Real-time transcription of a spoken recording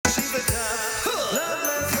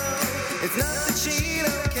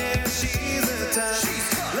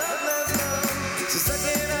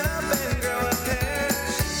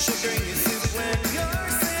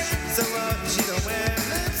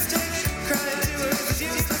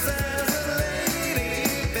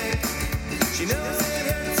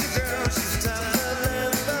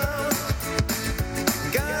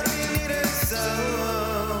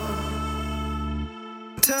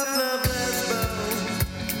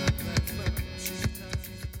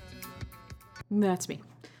That's me.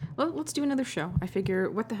 Well, let's do another show. I figure,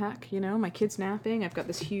 what the heck, my kid's napping. I've got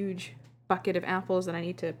this huge bucket of apples that I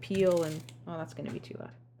need to peel, and oh, that's going to be too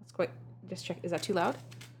loud. That's quite. Just check. Is that too loud?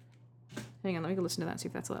 Hang on, let me go listen to that. See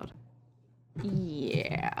if that's loud.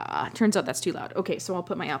 Yeah, turns out that's too loud. Okay, so I'll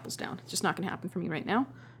put my apples down. It's just not going to happen for me right now.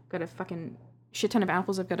 Got a fucking shit ton of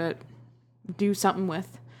apples I've got to do something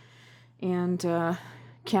with, and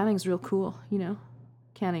canning's real cool.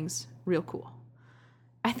 Canning's real cool.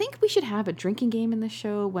 I think we should have a drinking game in this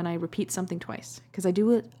show when I repeat something twice, because I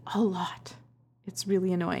do it a lot. It's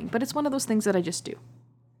really annoying, but it's one of those things that I just do.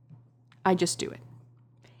 I just do it.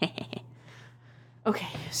 Okay,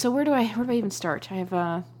 so where do I even start? I have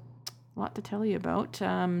a lot to tell you about.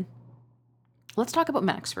 Let's talk about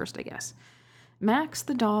Max first, I guess. Max,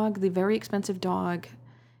 the dog, the very expensive dog,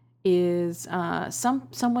 is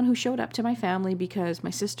someone who showed up to my family because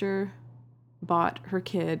my sister bought her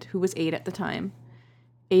kid, who was 8 at the time,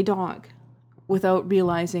 a dog, without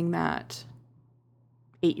realizing that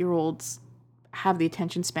 8-year-olds have the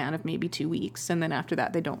attention span of maybe 2 weeks, and then after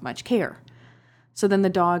that they don't much care. So then the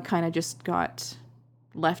dog kind of just got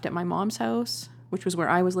left at my mom's house, which was where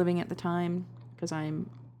I was living at the time, because I'm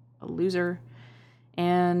a loser,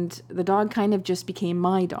 and the dog kind of just became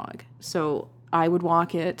my dog. So I would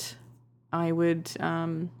walk it, I would take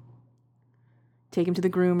him to the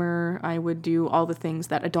groomer, I would do all the things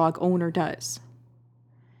that a dog owner does.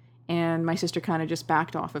 And my sister kind of just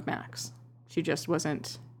backed off of Max. She just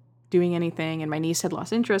wasn't doing anything, and my niece had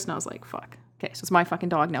lost interest, and I was like, fuck. Okay, so it's my fucking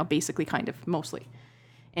dog now, basically, kind of, mostly.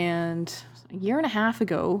 And a year and a half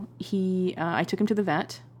ago, I took him to the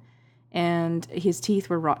vet, and his teeth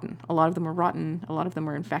were rotten. A lot of them were rotten, a lot of them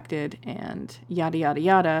were infected, and yada, yada,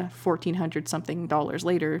 yada. $1,400 something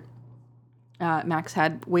later, Max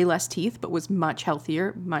had way less teeth, but was much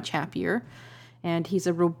healthier, much happier. And he's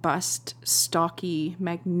a robust, stocky,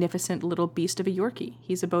 magnificent little beast of a Yorkie.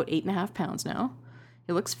 He's about 8.5 pounds now.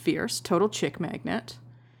 He looks fierce, total chick magnet.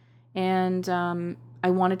 And I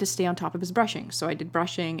wanted to stay on top of his brushing, so I did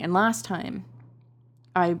brushing. And last time,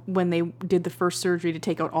 when they did the first surgery to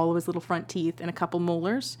take out all of his little front teeth and a couple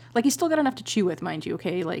molars, he's still got enough to chew with, mind you,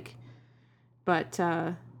 okay? But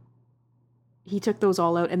he took those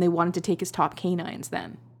all out, and they wanted to take his top canines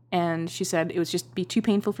then. And she said it would just be too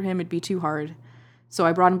painful for him, it'd be too hard. So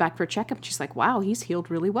I brought him back for a checkup, and she's like, wow, he's healed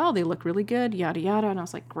really well. They look really good, yada, yada. And I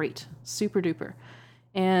was like, great, super duper.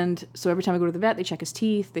 And so every time I go to the vet, they check his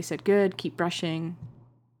teeth. They said, good, keep brushing.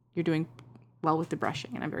 You're doing well with the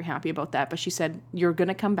brushing, and I'm very happy about that. But she said, you're going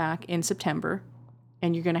to come back in September,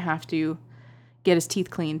 and you're going to have to get his teeth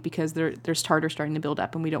cleaned because there's tartar starting to build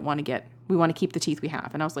up, and we want to keep the teeth we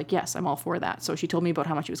have. And I was like, yes, I'm all for that. So she told me about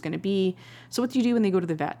how much it was going to be. So what do you do when they go to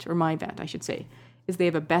the vet, or my vet, I should say, is they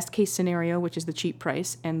have a best case scenario, which is the cheap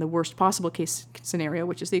price, and the worst possible case scenario,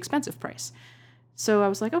 which is the expensive price. So I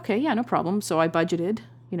was like, okay, yeah, no problem. So I budgeted,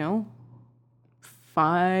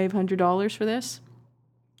 $500 for this,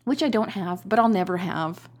 which I don't have, but I'll never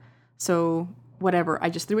have. So whatever,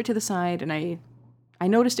 I just threw it to the side, and I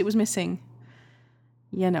noticed it was missing,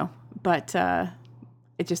 but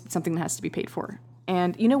it's just something that has to be paid for.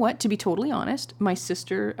 And you know what? To be totally honest, my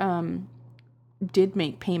sister did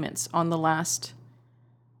make payments on the last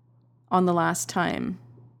time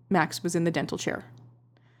Max was in the dental chair.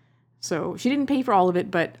 So she didn't pay for all of it,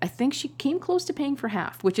 but I think she came close to paying for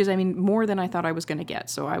half, which is, more than I thought I was going to get.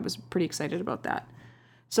 So I was pretty excited about that.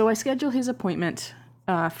 So I schedule his appointment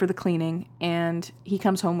for the cleaning, and he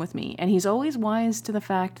comes home with me. And he's always wise to the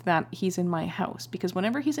fact that he's in my house, because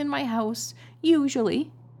whenever he's in my house,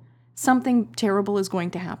 usually something terrible is going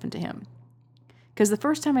to happen to him. Because the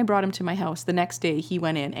first time I brought him to my house, the next day he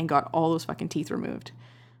went in and got all those fucking teeth removed.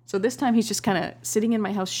 So this time he's just kind of sitting in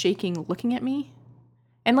my house shaking, looking at me.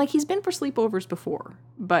 And he's been for sleepovers before,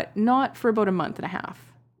 but not for about a month and a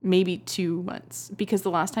half, maybe 2 months. Because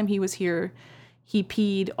the last time he was here, he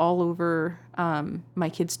peed all over my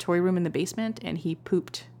kid's toy room in the basement, and he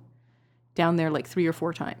pooped down there 3 or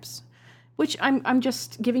 4 times. Which I'm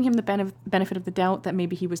just giving him the benefit of the doubt that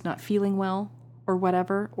maybe he was not feeling well or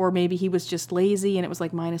whatever, or maybe he was just lazy and it was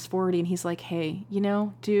 -40, and he's like, hey,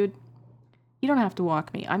 dude, you don't have to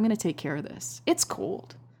walk me. I'm going to take care of this. It's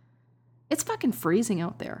cold. It's fucking freezing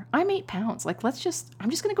out there. I'm 8 pounds. I'm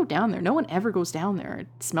just going to go down there. No one ever goes down there.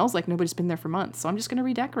 It smells like nobody's been there for months. So I'm just going to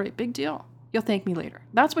redecorate. Big deal. You'll thank me later.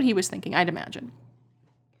 That's what he was thinking, I'd imagine.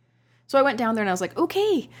 So I went down there and I was like,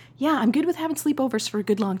 okay, yeah, I'm good with having sleepovers for a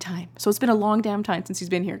good long time. So it's been a long damn time since he's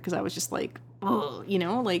been here, because I was just like, ugh,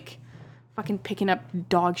 fucking picking up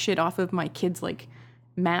dog shit off of my kid's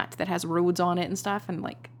mat that has roads on it and stuff, and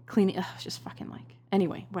cleaning. Ugh, just fucking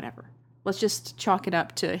anyway, whatever. Let's just chalk it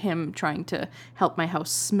up to him trying to help my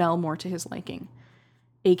house smell more to his liking,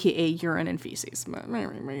 aka urine and feces. What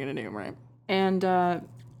are you gonna do, right? And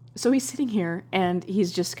so he's sitting here and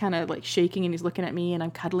he's just kind of like shaking and he's looking at me and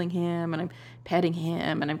I'm cuddling him and I'm petting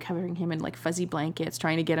him and I'm covering him in like fuzzy blankets,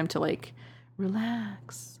 trying to get him to like,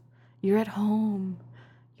 relax. You're at home.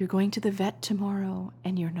 You're going to the vet tomorrow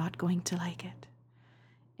and you're not going to like it.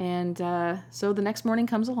 And so the next morning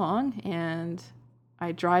comes along and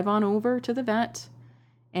I drive on over to the vet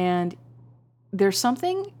and there's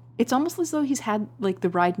something, it's almost as though he's had like the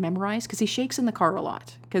ride memorized because he shakes in the car a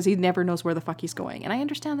lot because he never knows where the fuck he's going. And I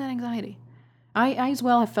understand that anxiety. I as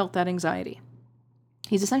well have felt that anxiety.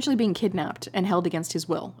 He's essentially being kidnapped and held against his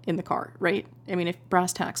will in the car, right? I mean, if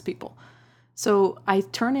brass tacks people. So I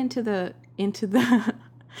turn into the into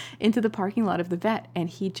the parking lot of the vet and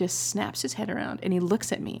he just snaps his head around and he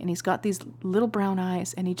looks at me and he's got these little brown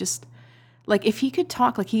eyes and he just, like, if he could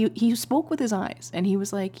talk, like he spoke with his eyes and he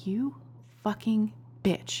was like, you fucking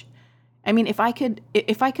bitch. I mean, if I could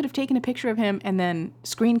have taken a picture of him and then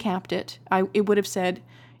screen capped it, it would have said,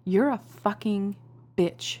 you're a fucking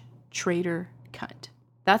bitch, traitor, cunt.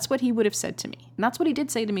 That's what he would have said to me. And that's what he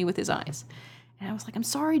did say to me with his eyes. And I was like, I'm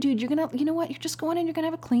sorry, dude. You know what? You're just going in. You're going to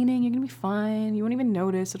have a cleaning. You're going to be fine. You won't even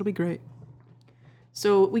notice. It'll be great.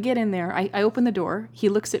 So we get in there. I open the door. He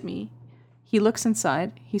looks at me. He looks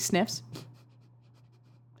inside. He sniffs.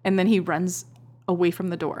 And then he runs away from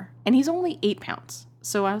the door. And he's only 8 pounds.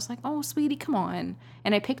 So I was like, oh, sweetie, come on.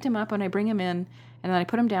 And I picked him up and I bring him in. And then I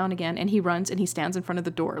put him down again. And he runs and he stands in front of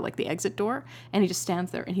the door, like the exit door. And he just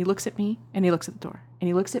stands there. And he looks at me. And he looks at the door. And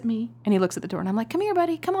he looks at me. And he looks at the door. And I'm like, come here,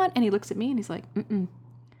 buddy. Come on. And he looks at me. And he's like,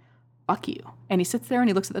 fuck you. And he sits there and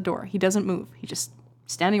he looks at the door. He doesn't move. He just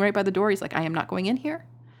standing right by the door. He's like, I am not going in here.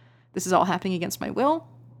 This is all happening against my will.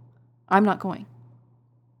 I'm not going.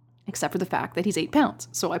 Except for the fact that he's 8 pounds.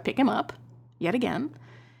 So I pick him up yet again.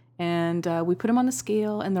 And we put him on the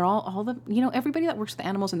scale, and they're all the, everybody that works with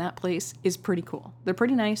animals in that place is pretty cool. They're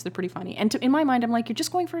pretty nice. They're pretty funny. And in my mind, I'm like, you're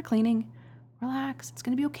just going for a cleaning. Relax. It's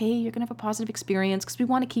going to be okay. You're going to have a positive experience because we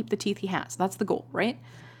want to keep the teeth he has. That's the goal, right?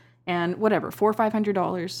 And whatever, $400 or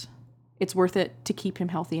 $500, it's worth it to keep him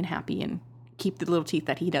healthy and happy and keep the little teeth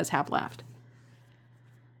that he does have left.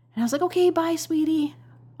 And I was like, okay, bye, sweetie.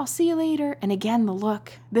 I'll see you later. And again, the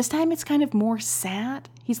look. This time it's kind of more sad.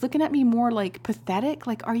 He's looking at me more like pathetic.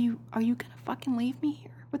 Like, are you gonna fucking leave me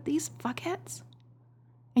here with these fuckheads?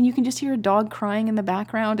 And you can just hear a dog crying in the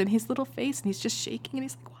background and his little face and he's just shaking and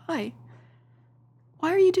he's like, why?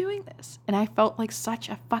 Why are you doing this? And I felt like such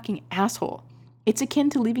a fucking asshole. It's akin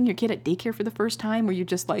to leaving your kid at daycare for the first time where you're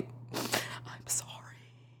just like, I'm sorry.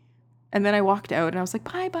 And then I walked out and I was like,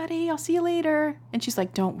 bye, buddy. I'll see you later. And she's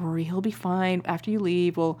like, don't worry. He'll be fine. After you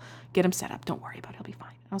leave, we'll get him set up. Don't worry about it. He'll be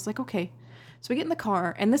fine. I was like, okay. So we get in the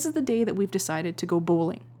car and this is the day that we've decided to go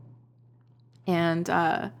bowling.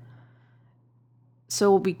 And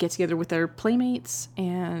so we get together with our playmates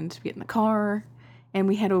and we get in the car and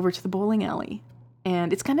we head over to the bowling alley.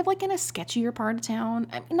 And it's kind of like in a sketchier part of town.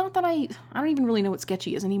 I mean, not that I don't even really know what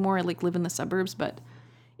sketchy is anymore. I live in the suburbs, but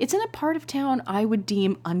it's in a part of town I would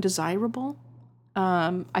deem undesirable.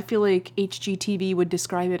 I feel like HGTV would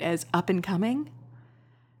describe it as up and coming.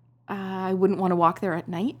 I wouldn't want to walk there at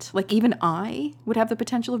night. Like, even I would have the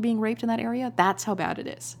potential of being raped in that area. That's how bad it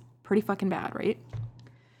is. Pretty fucking bad, right?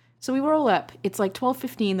 So we roll up. It's like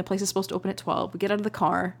 12:15. The place is supposed to open at 12. We get out of the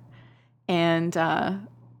car and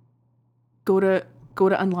go to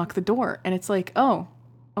unlock the door. And it's like, oh,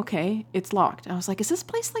 okay, it's locked. I was like, is this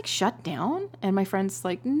place like shut down? And my friend's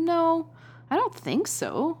like, no, I don't think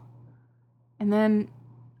so. And then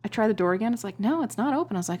I try the door again. It's like, no, it's not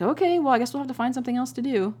open. I was like, okay, well, I guess we'll have to find something else to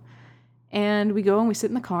do. And we go and we sit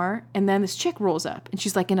in the car. And then this chick rolls up and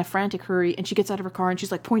she's like in a frantic hurry. And she gets out of her car and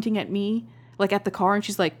she's like pointing at me, like at the car. And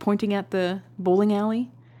she's like pointing at the bowling alley.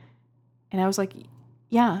 And I was like,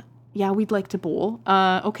 yeah, we'd like to bowl.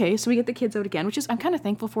 Okay, so we get the kids out again, which is I'm kind of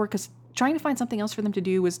thankful for because trying to find something else for them to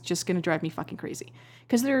do was just going to drive me fucking crazy.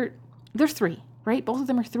 Because they're 3, right? Both of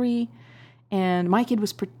them are 3. And my kid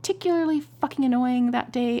was particularly fucking annoying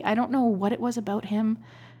that day. I don't know what it was about him.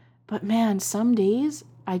 But man, some days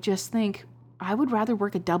I just think I would rather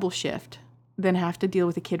work a double shift than have to deal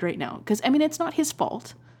with a kid right now. Because, I mean, it's not his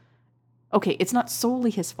fault. Okay, it's not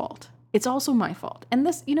solely his fault. It's also my fault. And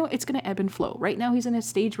this, it's going to ebb and flow. Right now he's in a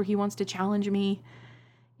stage where he wants to challenge me.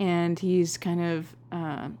 And he's kind of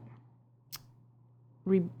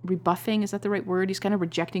rebuffing. Is that the right word? He's kind of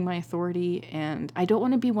rejecting my authority. And I don't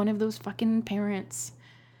want to be one of those fucking parents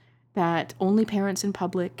that only parents in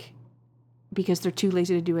public because they're too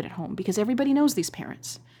lazy to do it at home. Because everybody knows these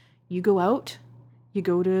parents. You go out, you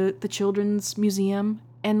go to the children's museum,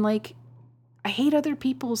 and like I hate other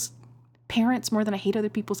people's parents more than I hate other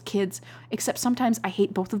people's kids, except sometimes I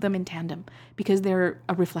hate both of them in tandem because they're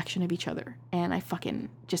a reflection of each other and I fucking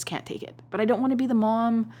just can't take it. But I don't want to be the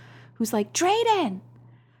mom who's like, Drayden,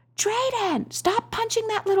 stop punching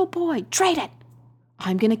that little boy. Drayden,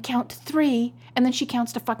 I'm going to count to 3. And then she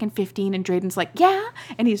counts to fucking 15 and Drayden's like, yeah.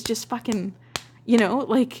 And he's just fucking,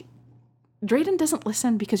 like, Drayden doesn't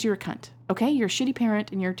listen because you're a cunt, okay? You're a shitty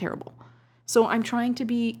parent and you're terrible. So I'm trying to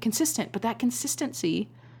be consistent, but that consistency,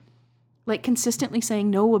 like consistently saying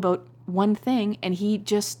no about one thing and he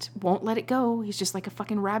just won't let it go. He's just like a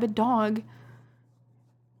fucking rabid dog.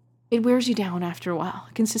 It wears you down after a while.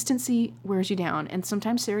 Consistency wears you down. And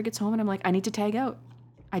sometimes Sarah gets home and I'm like, I need to tag out.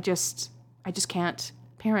 I just can't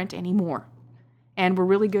parent anymore. And we're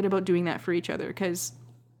really good about doing that for each other because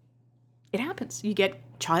it happens. You get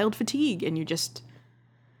child fatigue and you just,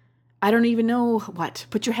 I don't even know what.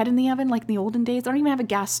 Put your head in the oven like in the olden days. I don't even have a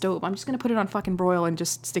gas stove. I'm just going to put it on fucking broil and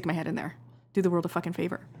just stick my head in there. Do the world a fucking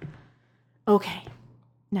favor. Okay.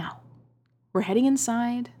 Now, we're heading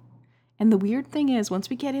inside. And the weird thing is, once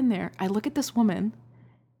we get in there, I look at this woman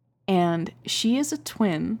and she is a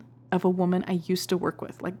twin of a woman I used to work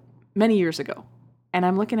with, like many years ago. And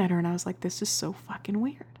I'm looking at her and I was like, this is so fucking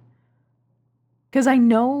weird. Because I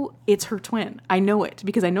know it's her twin. I know it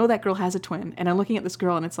because I know that girl has a twin. And I'm looking at this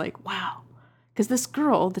girl and it's like, wow. Because this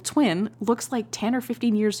girl, the twin, looks like 10 or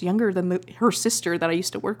 15 years younger than her sister that I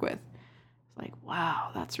used to work with. It's like,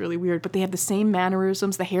 wow, that's really weird. But they have the same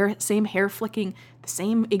mannerisms, same hair flicking, the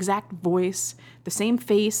same exact voice, the same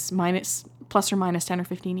face, plus or minus 10 or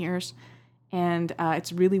 15 years. And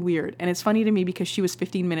it's really weird. And it's funny to me because she was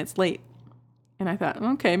 15 minutes late. And I thought,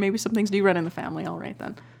 okay, maybe some things do run in the family. All right,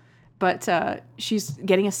 then. But she's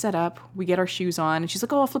getting us set up. We get our shoes on. And she's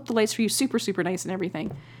like, oh, I'll flip the lights for you. Super, super nice and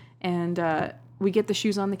everything. And we get the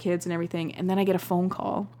shoes on the kids and everything. And then I get a phone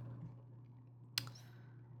call.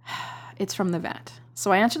 It's from the vet.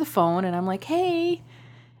 So I answer the phone and I'm like, hey.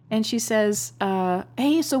 And she says,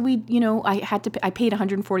 hey, so I paid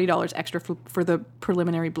 $140 extra for the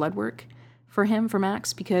preliminary blood work for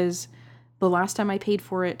Max, because the last time I paid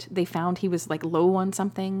for it, they found he was like low on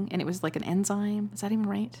something and it was like an enzyme. Is that even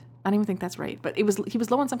right? I don't even think that's right. But he was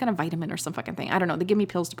low on some kind of vitamin or some fucking thing. I don't know. They give me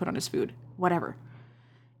pills to put on his food. Whatever.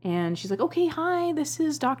 And she's like, okay, hi, this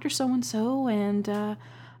is Dr. So-and-so. And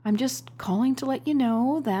I'm just calling to let you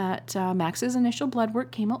know that Max's initial blood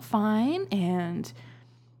work came out fine. And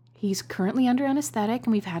he's currently under anesthetic.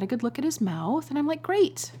 And we've had a good look at his mouth. And I'm like,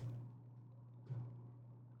 great.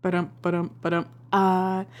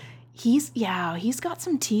 He's got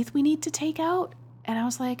some teeth we need to take out. And I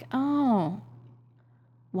was like, oh,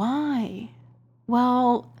 why?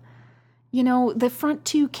 Well, the front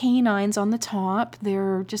 2 canines on the top,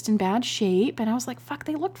 they're just in bad shape. And I was like, fuck,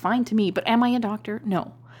 they looked fine to me. But am I a doctor?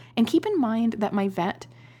 No. And keep in mind that my vet,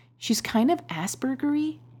 she's kind of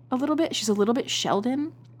Asperger-y a little bit. She's a little bit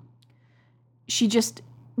Sheldon. She just,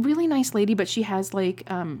 really nice lady, but she has like,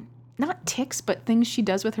 not tics, but things she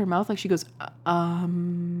does with her mouth. Like she goes,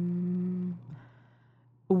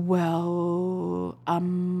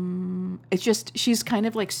 it's just, she's kind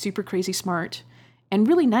of like super crazy smart and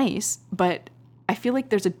really nice, but I feel like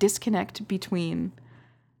there's a disconnect between,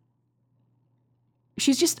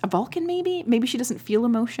 she's just a Vulcan maybe. Maybe she doesn't feel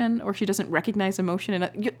emotion or she doesn't recognize emotion.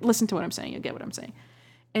 And listen to what I'm saying. You'll get what I'm saying.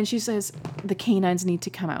 And she says, the canines need to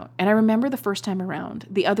come out. And I remember the first time around,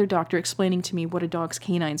 the other doctor explaining to me what a dog's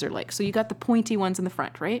canines are like. So you got the pointy ones in the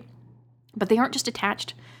front, right? But they aren't just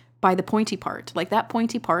attached by the pointy part. Like that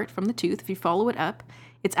pointy part from the tooth, if you follow it up,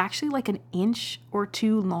 it's actually like an inch or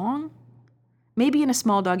 2 long. Maybe in a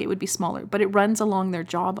small dog it would be smaller, but it runs along their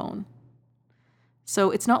jawbone. So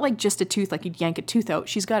it's not like just a tooth, like you'd yank a tooth out.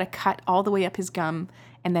 She's got to cut all the way up his gum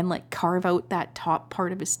and then like carve out that top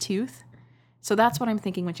part of his tooth. So that's what I'm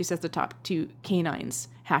thinking when she says the top 2 canines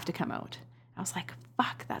have to come out. I was like,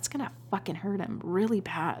 fuck, that's going to fucking hurt him really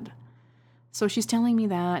bad. So she's telling me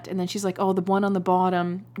that. And then she's like, oh, the one on the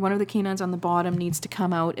bottom, one of the canines on the bottom needs to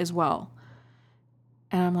come out as well.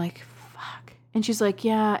 And I'm like, fuck. And she's like,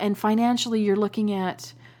 yeah. And financially you're looking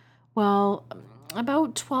at, well,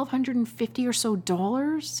 about $1,250 or so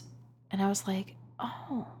dollars. And I was like,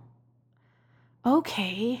 oh,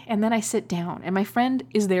 okay. And then I sit down and my friend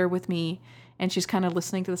is there with me. And she's kind of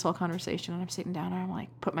listening to this whole conversation. And I'm sitting down and I'm like,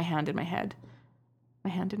 put my hand in my head.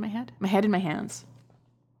 My hand in my head? My head in my hands.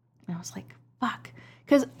 And I was like, fuck.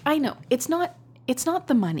 Because I know, it's not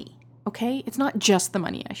the money, okay? It's not just the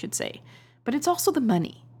money, I should say. But it's also the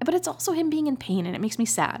money. But it's also him being in pain, and it makes me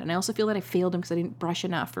sad. And I also feel that I failed him because I didn't brush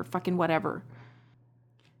enough or fucking whatever.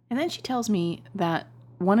 And then she tells me that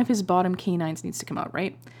one of his bottom canines needs to come out,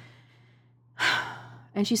 right?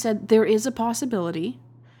 And she said, there is a possibility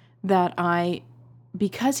that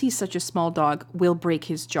because he's such a small dog, will break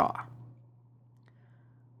his jaw.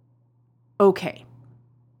 Okay.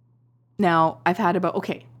 Now,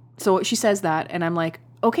 so she says that, and I'm like,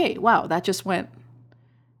 okay, wow, that just went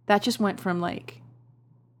from like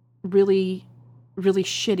really, really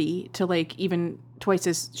shitty to like even twice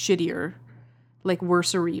as shittier, like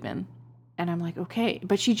worser even. And I'm like, okay.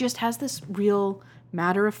 But she just has this real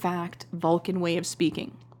matter-of-fact Vulcan way of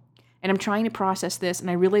speaking. And I'm trying to process this, and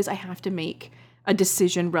I realize I have to make a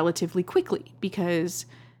decision relatively quickly because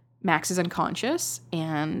Max is unconscious,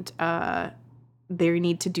 and they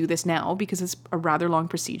need to do this now because it's a rather long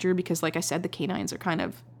procedure because, like I said, the canines are kind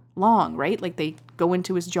of long, right? Like they go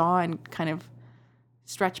into his jaw and kind of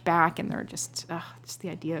stretch back, and they're just the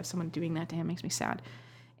idea of someone doing that to him makes me sad.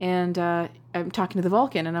 And I'm talking to the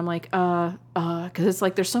Vulcan, and I'm like, because it's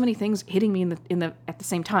like there's so many things hitting me at the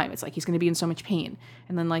same time. It's like he's going to be in so much pain,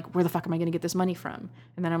 and then like, where the fuck am I going to get this money from?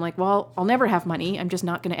 And then I'm like, well, I'll never have money. I'm just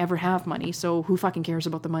not going to ever have money. So who fucking cares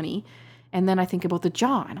about the money? And then I think about the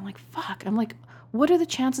jaw, and I'm like, fuck. I'm like, what are the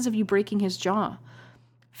chances of you breaking his jaw?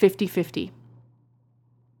 50-50.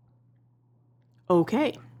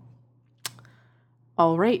 Okay.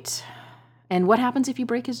 All right. And what happens if you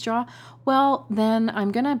break his jaw? Well, then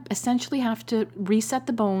I'm going to essentially have to reset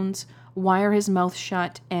the bones, wire his mouth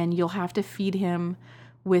shut, and you'll have to feed him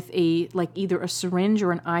with either a syringe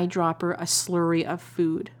or an eyedropper, a slurry of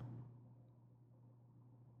food.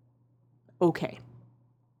 Okay.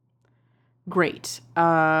 Great.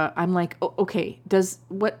 I'm like, okay, that's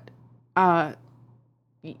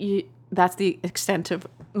the extent of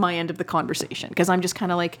my end of the conversation, because I'm just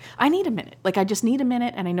kind of like, I need a minute. Like, I just need a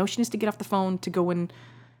minute, and I know she needs to get off the phone to go and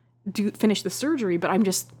finish the surgery, but I'm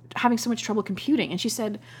just having so much trouble computing. And she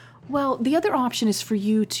said, well, the other option is for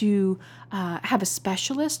you to have a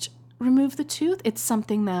specialist remove the tooth. It's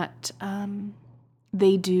something that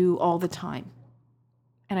they do all the time.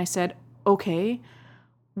 And I said, okay,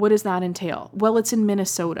 what does that entail? Well, it's in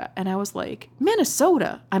Minnesota. And I was like,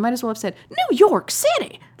 Minnesota? I might as well have said, New York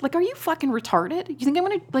City. Like, are you fucking retarded? You think I'm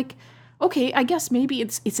going to, like, okay, I guess maybe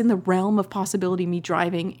it's in the realm of possibility me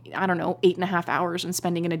driving, I don't know, 8.5 hours and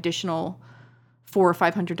spending an additional $400 or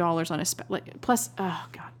 $500 on a plus, oh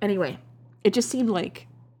God. Anyway, it just seemed like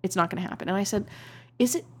it's not going to happen. And I said,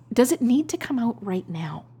 does it need to come out right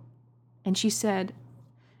now? And she said,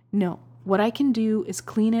 no, what I can do is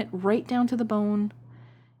clean it right down to the bone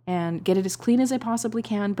and get it as clean as I possibly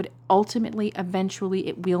can, but ultimately, eventually,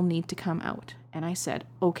 it will need to come out. And I said,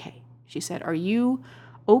 okay. She said, are you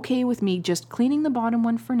okay with me just cleaning the bottom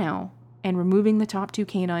one for now and removing the top 2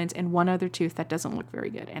 canines and one other tooth that doesn't look very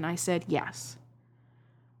good? And I said, yes.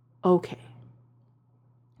 Okay.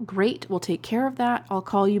 Great, we'll take care of that. I'll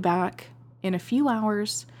call you back in a few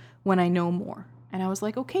hours when I know more. And I was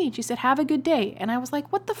like, okay. And she said, have a good day. And I was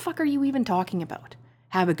like, what the fuck are you even talking about?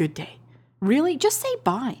 Have a good day. Really? Just say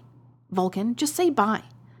bye, Vulcan. Just say bye.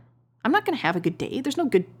 I'm not going to have a good day. There's no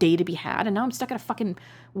good day to be had. And now I'm stuck at a fucking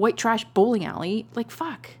white trash bowling alley. Like,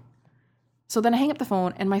 fuck. So then I hang up the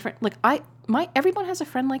phone, and my friend, like, everyone has a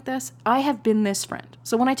friend like this. I have been this friend.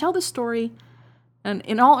 So when I tell this story, and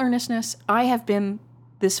in all earnestness, I have been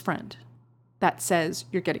this friend that says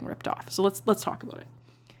you're getting ripped off. So let's talk about it.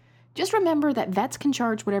 Just remember that vets can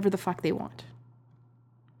charge whatever the fuck they want.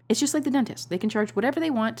 It's just like the dentist. They can charge whatever they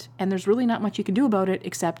want, and there's really not much you can do about it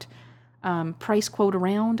except price quote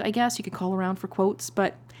around, I guess. You could call around for quotes,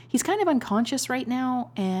 but he's kind of unconscious right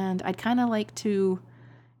now, and I'd kind of like to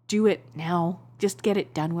do it now, just get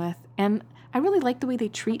it done with. And I really like the way they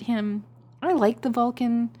treat him. I like the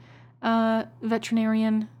Vulcan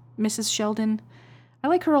veterinarian, Mrs. Sheldon. I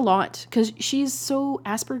like her a lot because she's so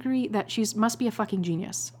Aspergery that she must be a fucking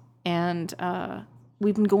genius. And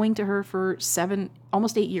we've been going to her for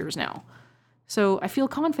almost 8 years now. So I feel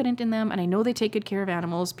confident in them, and I know they take good care of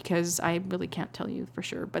animals because I really can't tell you for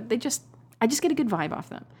sure, but I just get a good vibe off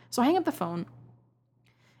them. So I hang up the phone,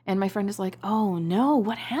 and my friend is like, oh no,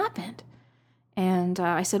 what happened? And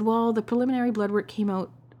I said, well, the preliminary blood work came out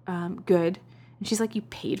good. And she's like, you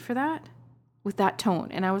paid for that? With that tone.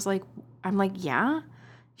 And I'm like, yeah.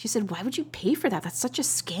 She said, why would you pay for that? That's such a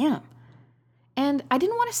scam. And I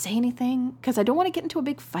didn't want to say anything because I don't want to get into a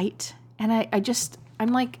big fight. And I'm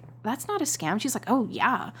like, that's not a scam. She's like, oh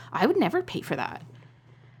yeah, I would never pay for that.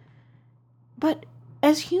 But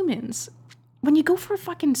as humans, when you go for a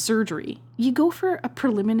fucking surgery, you go for a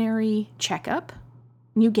preliminary checkup,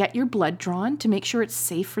 and you get your blood drawn to make sure it's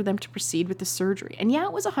safe for them to proceed with the surgery. And yeah,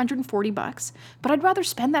 it was $140, but I'd rather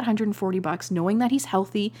spend that $140 knowing that he's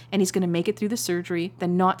healthy and he's going to make it through the surgery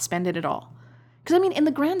than not spend it at all. Because I mean, in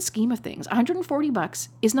the grand scheme of things, $140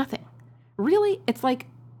 is nothing. really, it's like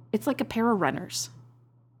a pair of runners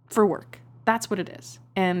for work. That's what it is.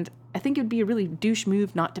 And I think it would be a really douche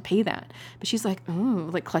move not to pay that. But she's like, oh,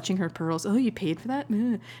 like clutching her pearls. Oh, you paid for that?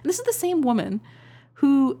 And this is the same woman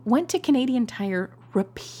who went to Canadian Tire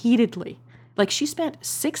repeatedly. Like she spent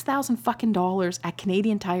 $6,000 fucking dollars at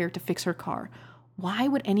Canadian Tire to fix her car. Why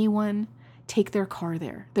would anyone take their car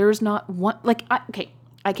there? There's not one, like,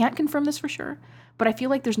 I can't confirm this for sure, but I feel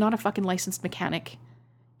like there's not a fucking licensed mechanic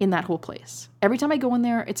in that whole place. Every time I go in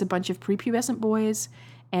there, it's a bunch of prepubescent boys,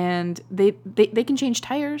 and they can change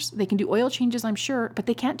tires, they can do oil changes, I'm sure, but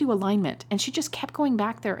they can't do alignment. And she just kept going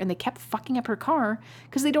back there, and they kept fucking up her car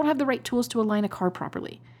because they don't have the right tools to align a car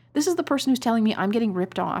properly. This is the person who's telling me I'm getting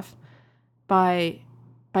ripped off by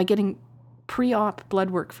getting pre-op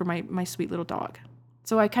blood work for my sweet little dog.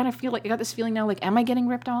 So I kind of feel like I got this feeling now, like, am I getting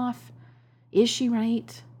ripped off? Is she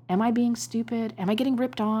right? Am I being stupid? Am I getting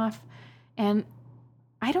ripped off? And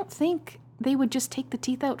I don't think they would just take the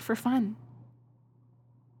teeth out for fun.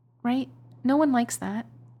 Right? No one likes that.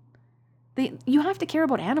 You have to care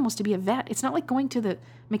about animals to be a vet. It's not like going to the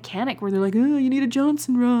mechanic where they're like, oh, you need a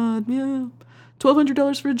Johnson rod. Yeah,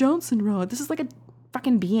 $1,200 for a Johnson rod. This is like a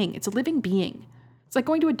fucking being. It's a living being. It's like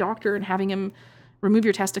going to a doctor and having him remove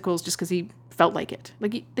your testicles just because he felt like it.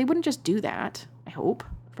 Like, they wouldn't just do that, I hope,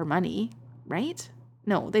 for money, right?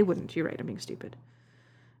 No, they wouldn't. You're right. I'm being stupid.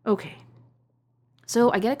 Okay.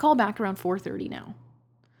 So I get a call back around 4:30 now.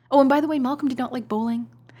 Oh, and by the way, Malcolm did not like bowling.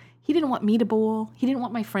 He didn't want me to bowl. He didn't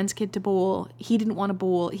want my friend's kid to bowl. He didn't want to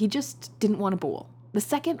bowl. He just didn't want to bowl. The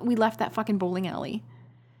second we left that fucking bowling alley,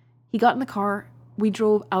 he got in the car, we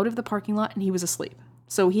drove out of the parking lot, and he was asleep.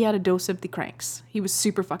 So he had a dose of the cranks. He was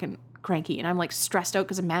super fucking cranky, and I'm like stressed out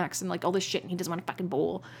because of Max and like all this shit, and he doesn't want to fucking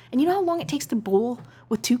bowl. And you know how long it takes to bowl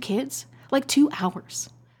with 2 kids? Like 2 hours.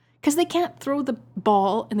 Because they can't throw the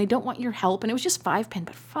ball, and they don't want your help, and it was just 5-pin,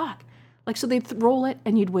 but fuck. Like, so they'd roll it,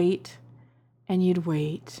 and you'd wait, and you'd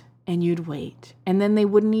wait, and you'd wait. And then they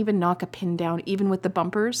wouldn't even knock a pin down, even with the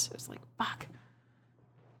bumpers. It's like, fuck.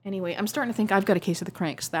 Anyway, I'm starting to think I've got a case of the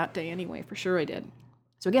cranks that day anyway. For sure I did.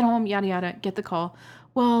 So I get home, yada, yada, get the call.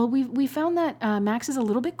 Well, we found that Max is a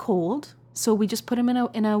little bit cold, so we just put him in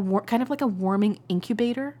a kind of like a warming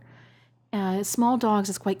incubator. Small dogs,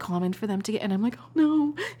 is quite common for them to get. And I'm like, oh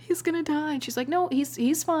no, he's going to die. And she's like, no,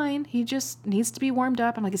 he's fine. He just needs to be warmed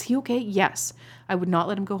up. I'm like, is he okay? Yes. I would not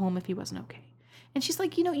let him go home if he wasn't okay. And she's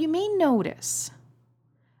like, you may notice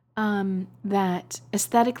that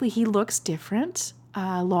aesthetically he looks different.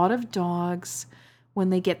 A lot of dogs, when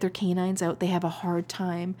they get their canines out, they have a hard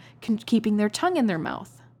time keeping their tongue in their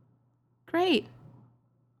mouth. Great.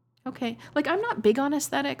 Okay. Like, I'm not big on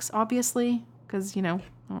aesthetics, obviously, because, I don't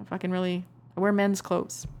fucking really, I wear men's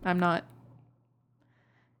clothes. I'm not,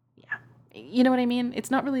 yeah. You know what I mean? It's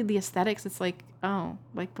not really the aesthetics. It's like, oh,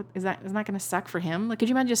 like, isn't that going to suck for him? Like, could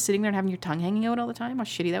you imagine just sitting there and having your tongue hanging out all the time? How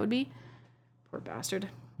shitty that would be. Poor bastard.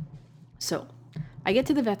 So, I get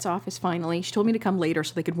to the vet's office finally. She told me to come later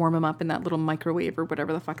so they could warm him up in that little microwave or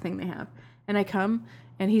whatever the fuck thing they have. And I come,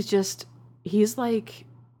 and he's like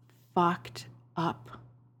fucked up.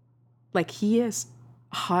 Like, he is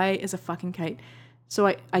high as a fucking kite. So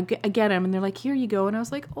I get him, and they're like, here you go. And I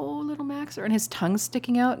was like, oh, little Maxer. And his tongue's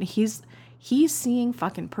sticking out, and he's seeing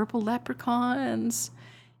fucking purple leprechauns.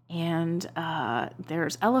 And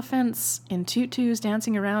there's elephants in tutus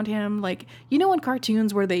dancing around him. Like, in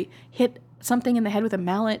cartoons where they hit something in the head with a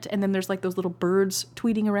mallet, and then there's like those little birds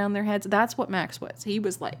tweeting around their heads. That's what Max was. He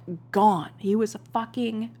was like gone. He was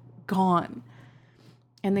fucking gone.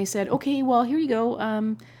 And they said, okay, well, here you go.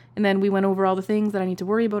 And then we went over all the things that I need to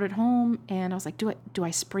worry about at home. And I was like, do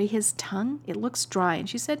I spray his tongue? It looks dry. And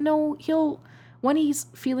she said, no, when he's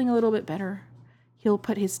feeling a little bit better, he'll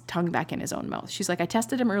put his tongue back in his own mouth. She's like, I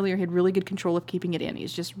tested him earlier. He had really good control of keeping it in.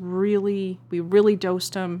 He's just we really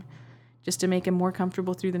dosed him just to make him more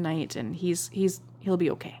comfortable through the night. And he'll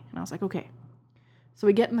be okay. And I was like, okay. So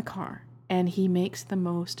we get in the car, and he makes the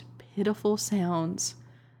most pitiful sounds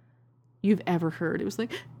you've ever heard. It was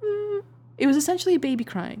like, it was essentially a baby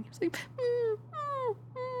crying. It was like,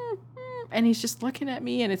 and he's just looking at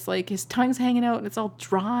me, and it's like his tongue's hanging out, and it's all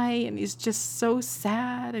dry, and he's just so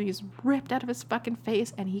sad, and he's ripped out of his fucking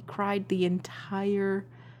face, and he cried the entire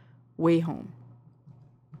way home.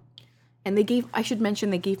 And I should mention,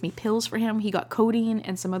 they gave me pills for him. He got codeine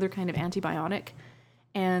and some other kind of antibiotic.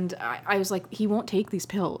 And I was like, he won't take these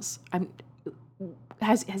pills.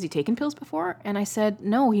 Has he taken pills before? And I said,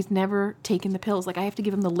 no, he's never taken the pills. Like, I have to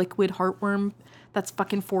give him the liquid heartworm that's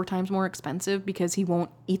fucking 4 times more expensive because he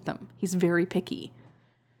won't eat them. He's very picky.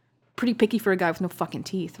 Pretty picky for a guy with no fucking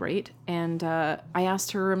teeth, right? And I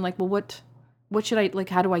asked her, I'm like, well, what should I, like,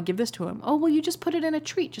 how do I give this to him? Oh, well, you just put it in a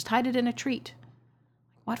treat. Just hide it in a treat.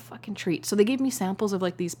 What fucking treat? So they gave me samples of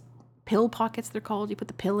like these pill pockets, they're called. You put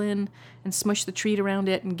the pill in and smush the treat around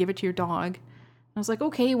it and give it to your dog. And I was like,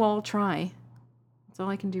 okay, well, I'll try. That's all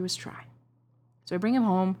I can do is try. So I bring him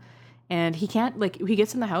home and he can't, like, he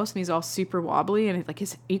gets in the house and he's all super wobbly and like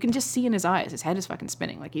you can just see in his eyes, his head is fucking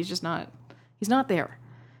spinning. Like he's not there.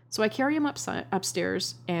 So I carry him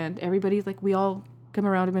upstairs and everybody, like, we all come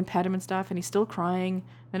around him and pet him and stuff, and he's still crying.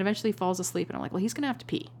 Then eventually he falls asleep and I'm like, well, he's going to have to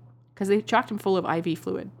pee because they chocked him full of IV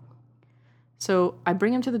fluid. So I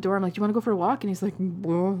bring him to the door. I'm like, do you want to go for a walk? And he's like,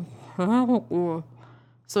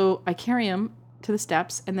 so I carry him to the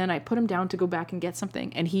steps and then I put him down to go back and get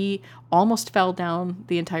something. And he almost fell down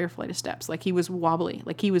the entire flight of steps. Like he was wobbly,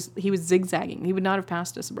 like he was zigzagging. He would not have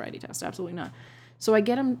passed a sobriety test. Absolutely not. So I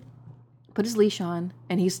get him, put his leash on,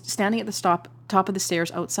 and he's standing at the top of the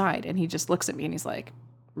stairs outside. And he just looks at me and he's like,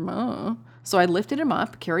 "Mom." So I lifted him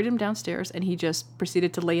up, carried him downstairs, and he just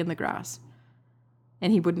proceeded to lay in the grass.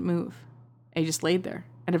 And he wouldn't move. And he just laid there.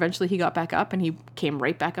 And eventually he got back up and he came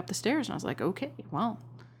right back up the stairs. And I was like, okay, well,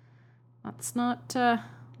 that's not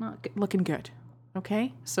looking good.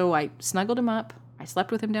 Okay. So I snuggled him up. I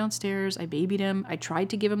slept with him downstairs. I babied him. I tried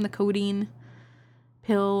to give him the codeine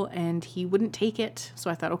pill and he wouldn't take it. So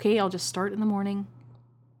I thought, okay, I'll just start in the morning.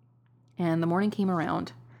 And the morning came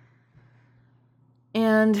around.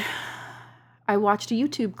 And I watched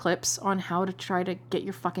YouTube clips on how to try to get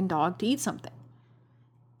your fucking dog to eat something.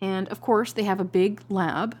 And of course, they have a big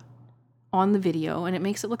lab on the video and it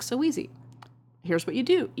makes it look so easy. Here's what you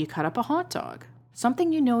do. You cut up a hot dog.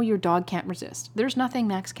 Something you know your dog can't resist. There's nothing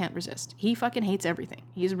Max can't resist. He fucking hates everything.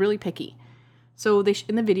 He's really picky. So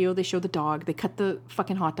in the video, they show the dog. They cut the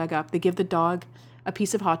fucking hot dog up. They give the dog a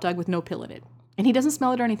piece of hot dog with no pill in it. And he doesn't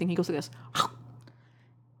smell it or anything. He goes like this.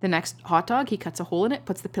 The next hot dog, he cuts a hole in it,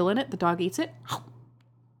 puts the pill in it. The dog eats it.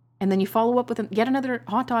 And then you follow up with yet another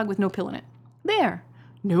hot dog with no pill in it. There.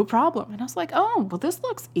 No problem. And I was like, oh, well, this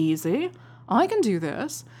looks easy. I can do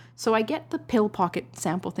this. So I get the pill pocket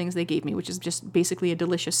sample things they gave me, which is just basically a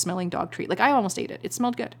delicious smelling dog treat. Like I almost ate it. It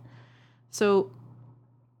smelled good. So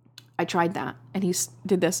I tried that and he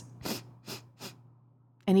did this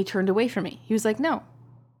and he turned away from me. He was like, no,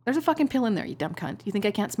 there's a fucking pill in there, you dumb cunt. You think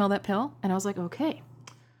I can't smell that pill? And I was like, okay,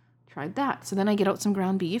 tried that. So then I get out some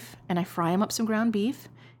ground beef and I fry him up some ground beef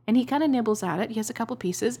and he kind of nibbles at it. He has a couple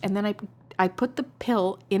pieces and then I put the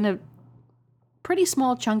pill in a pretty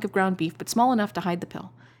small chunk of ground beef, but small enough to hide the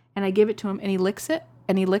pill. And I give it to him and he licks it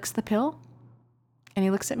and he licks the pill and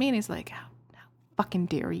he looks at me and he's like, how fucking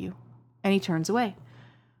dare you? And he turns away.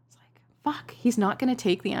 It's like, fuck, he's not going to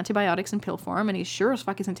take the antibiotics in pill form and he sure as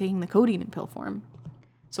fuck isn't taking the codeine in pill form.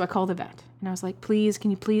 So I called the vet and I was like, please,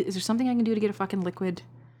 is there something I can do to get a fucking liquid?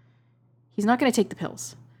 He's not going to take the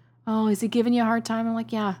pills. Oh, is he giving you a hard time? I'm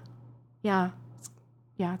like, yeah,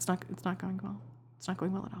 it's not going well. It's not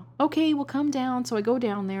going well at all. Okay, well, come down. So I go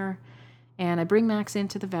down there and I bring Max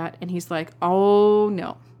into the vet and he's like, oh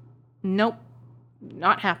no, nope,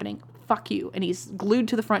 not happening. Fuck you. And he's glued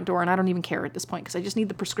to the front door and I don't even care at this point because I just need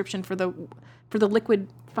the prescription for the liquid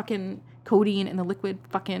fucking codeine and the liquid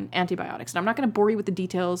fucking antibiotics. And I'm not going to bore you with the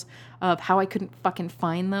details of how I couldn't fucking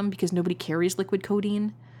find them because nobody carries liquid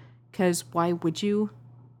codeine. Because why would you?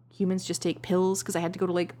 Humans just take pills. Because I had to go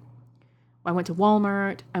to I went to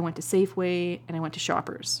Walmart, I went to Safeway, and I went to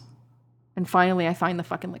Shoppers. And finally, I find the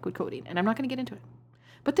fucking liquid codeine. And I'm not going to get into it.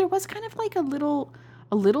 But there was kind of like a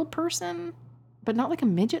little person, but not like a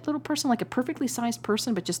midget little person, like a perfectly sized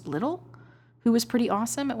person, but just little, who was pretty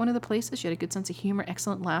awesome at one of the places. She had a good sense of humor,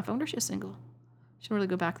 excellent laugh. I wonder if she's single. Should really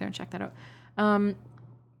go back there and check that out.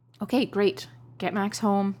 Okay, great. Get Max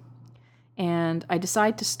home. And I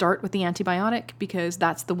decide to start with the antibiotic because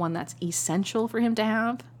that's the one that's essential for him to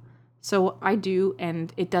have. So I do,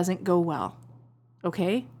 and it doesn't go well.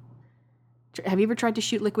 Okay? Have you ever tried to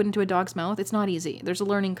shoot liquid into a dog's mouth? It's not easy. There's a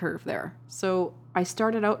learning curve there. So I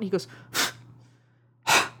started out, and he goes,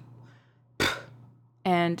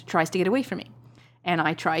 and tries to get away from me. And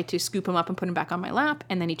I try to scoop him up and put him back on my lap,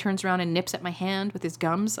 and then he turns around and nips at my hand with his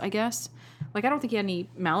gums, I guess. Like, I don't think he had any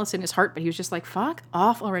malice in his heart, but he was just like, fuck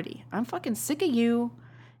off already. I'm fucking sick of you,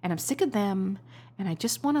 and I'm sick of them, and I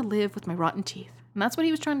just want to live with my rotten teeth. And that's what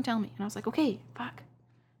he was trying to tell me. And I was like, okay, fuck.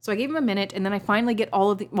 So I gave him a minute, and then I finally get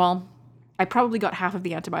I probably got half of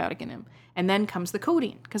the antibiotic in him. And then comes the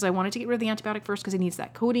codeine, because I wanted to get rid of the antibiotic first, because he needs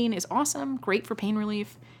that. Codeine is awesome, great for pain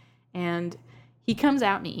relief. And he comes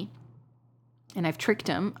at me, and I've tricked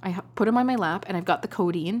him. I put him on my lap, and I've got the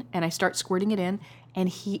codeine, and I start squirting it in, and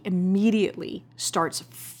he immediately starts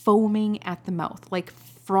foaming at the mouth, like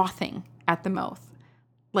frothing at the mouth.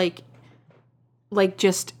 Like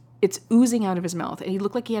just it's oozing out of his mouth, and he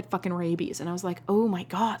looked like he had fucking rabies. And I was like, oh my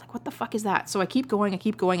God, like what the fuck is that? So I keep going. I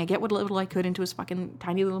get what little I could into his fucking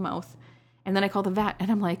tiny little mouth. And then I call the vet,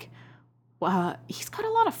 and I'm like, he's got a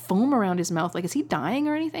lot of foam around his mouth. Like, is he dying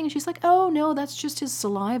or anything? And she's like, oh no, that's just his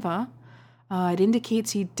saliva. It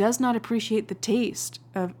indicates he does not appreciate the taste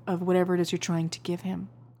of whatever it is you're trying to give him.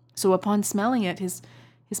 So upon smelling it, his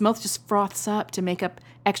mouth just froths up to make up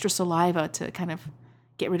extra saliva to kind of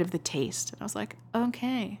get rid of the taste. And I was like,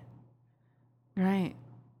 okay. Right.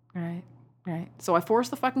 So I forced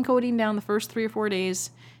the fucking codeine down the first 3 or 4 days.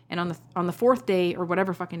 And on the 4th day, or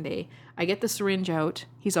whatever fucking day, I get the syringe out.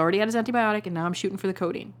 He's already had his antibiotic, and now I'm shooting for the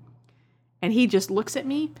codeine. And he just looks at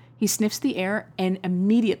me, he sniffs the air, and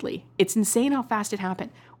immediately, it's insane how fast it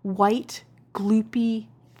happened, white, gloopy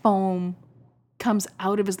foam comes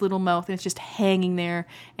out of his little mouth, and it's just hanging there.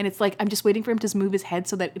 And it's like, I'm just waiting for him to move his head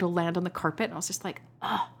so that it'll land on the carpet. And I was just like,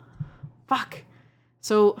 oh, fuck.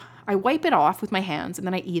 So I wipe it off with my hands, and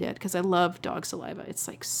then I eat it, because I love dog saliva. It's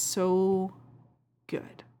like so good.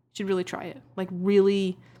 You should really try it. Like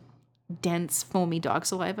really dense, foamy dog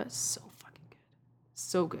saliva. So fucking good.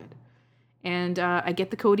 So good. And I get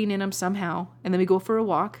the codeine in him somehow, and then we go for a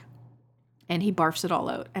walk, and he barfs it all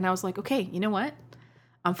out. And I was like, okay, you know what?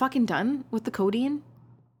 I'm fucking done with the codeine.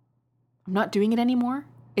 I'm not doing it anymore.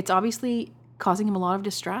 It's obviously causing him a lot of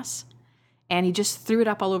distress, and he just threw it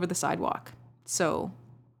up all over the sidewalk. So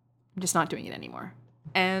I'm just not doing it anymore.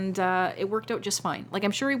 And it worked out just fine. Like,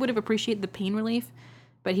 I'm sure he would have appreciated the pain relief,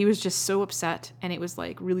 but he was just so upset, and it was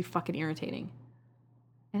like really fucking irritating.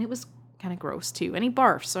 And it was kind of gross too. And he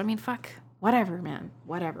barfs. So I mean, fuck. Whatever, man.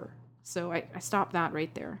 Whatever. So I stopped that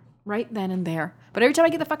right there. Right then and there. But every time I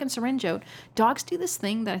get the fucking syringe out, dogs do this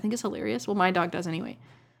thing that I think is hilarious. Well, my dog does anyway.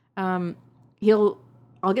 I'll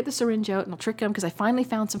get the syringe out and I'll trick him because I finally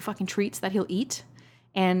found some fucking treats that he'll eat.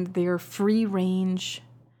 And they're free-range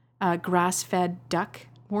grass-fed duck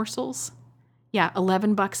morsels. Yeah,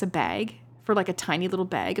 $11 a bag for like a tiny little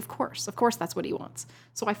bag. Of course that's what he wants.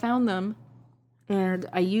 So I found them and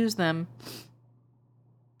I used them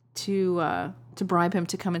to bribe him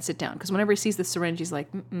to come and sit down. Because whenever he sees the syringe, he's like,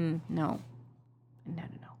 no,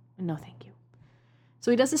 thank you.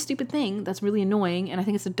 So he does this stupid thing that's really annoying, and I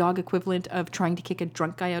think it's the dog equivalent of trying to kick a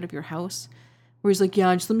drunk guy out of your house, where he's like,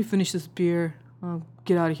 yeah, just let me finish this beer. I'll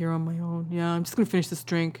get out of here on my own. Yeah, I'm just going to finish this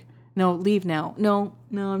drink. No, leave now. No,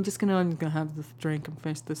 I'm gonna have this drink and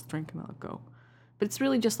finish this drink and I'll go. But it's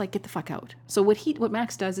really just like, get the fuck out. So what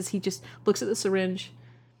Max does is he just looks at the syringe,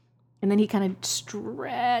 and then he kind of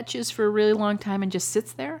stretches for a really long time and just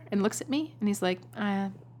sits there and looks at me. And he's like,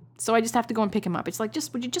 so I just have to go and pick him up. It's like,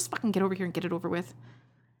 would you just fucking get over here and get it over with?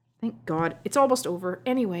 Thank God. It's almost over.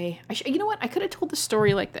 Anyway, you know what? I could have told the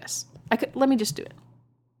story like this. Let me just do it.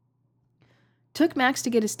 Took Max to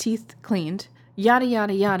get his teeth cleaned. Yada,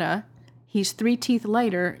 yada, yada. He's 3 teeth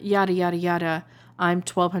lighter. Yada, yada, yada. I'm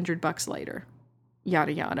 $1,200 lighter.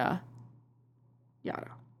 Yada, yada.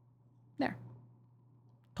 Yada. There.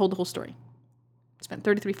 Told the whole story. Spent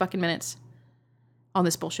 33 fucking minutes on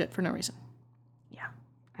this bullshit for no reason. Yeah.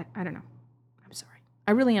 I don't know. I'm sorry.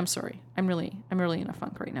 I really am sorry. I'm really in a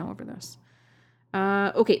funk right now over this.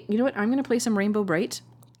 Okay, you know what? I'm going to play some Rainbow Bright,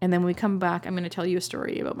 and then when we come back, I'm going to tell you a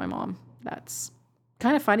story about my mom. That's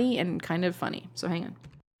kind of funny and kind of funny. So hang on.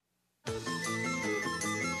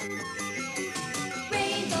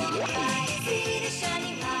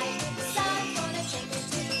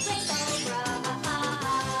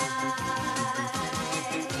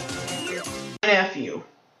 Nephew.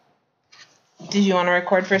 Did you want to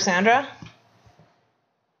record for Sandra?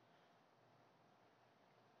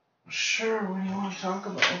 Sure, what do you want to talk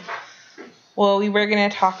about? Well, we were going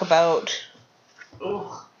to talk about...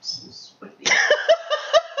 Oh, I'm so sweaty. Did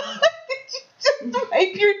you just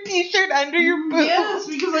wipe your t-shirt under your boobs? Yes,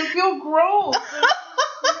 because I feel gross.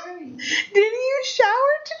 Didn't you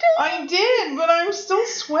shower today? I did, but I'm still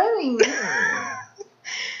sweating.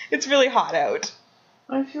 It's really hot out.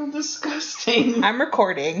 I feel disgusting. I'm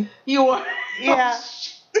recording. You are? Yeah.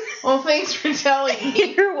 Well, thanks for telling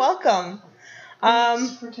me. You're welcome.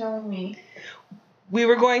 Thanks for telling me. We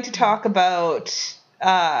were going to talk about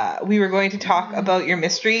your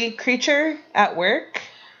mystery creature at work.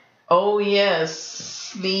 Oh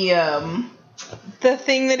yes, the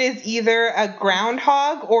thing that is either a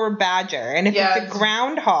groundhog or a badger, and if it's a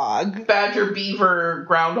groundhog, badger beaver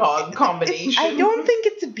groundhog combination. I don't think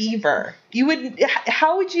it's a beaver.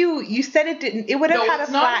 How would you? You said it didn't. It would have had a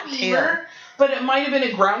flat tail. But it might have been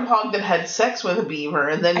a groundhog that had sex with a beaver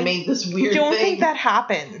and then made this weird thing. I don't think that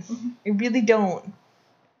happens. I really don't.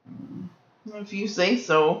 If you say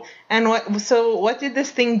so. And what did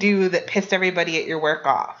this thing do that pissed everybody at your work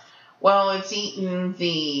off? Well, it's eaten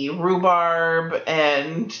the rhubarb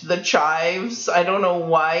and the chives. I don't know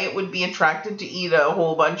why it would be attracted to eat a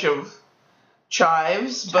whole bunch of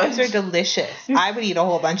chives. Chives are delicious. I would eat a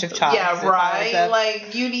whole bunch of chives. Yeah, right?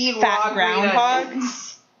 Like, you'd eat fat raw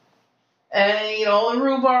groundhogs. And eat all the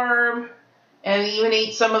rhubarb. And even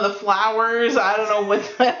ate some of the flowers. I don't know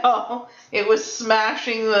what the hell. It was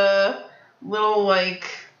smashing the little, like,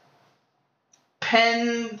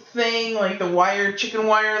 pen thing, like the chicken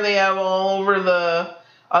wire they have all over the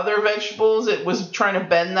other vegetables. It was trying to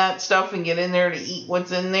bend that stuff and get in there to eat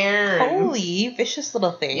what's in there. Holy, vicious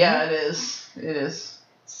little thing. Yeah, it is. It is.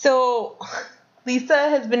 So, Lisa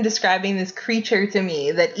has been describing this creature to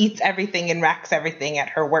me that eats everything and wrecks everything at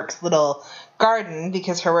her work's little garden,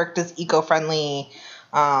 because her work does eco-friendly,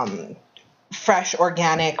 fresh,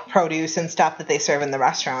 organic produce and stuff that they serve in the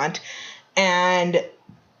restaurant. And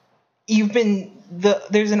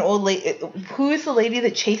there's an old lady. Who is the lady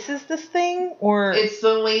that chases this thing? Or it's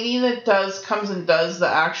the lady that comes and does the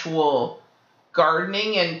actual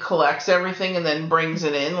gardening and collects everything and then brings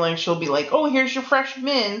it in. Like, she'll be like, oh, here's your fresh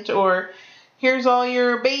mint, or here's all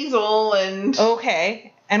your basil. And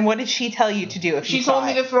okay. And what did she tell you to do if she told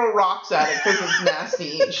me to throw rocks at it because it's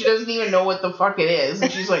nasty. She doesn't even know what the fuck it is. And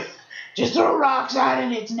she's like, just throw rocks at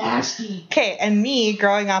it, it's nasty. Okay, and me,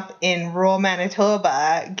 growing up in rural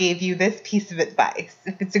Manitoba, gave you this piece of advice.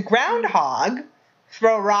 If it's a groundhog,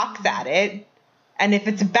 throw rocks at it. And if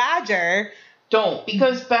it's a badger... Don't,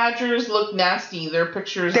 because badgers look nasty. Their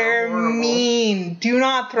pictures are horrible. They're mean. Do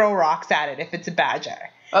not throw rocks at it if it's a badger.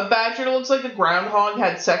 A badger looks like a groundhog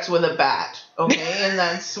had sex with a bat, okay? And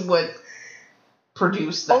that's what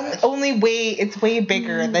produced that. It's way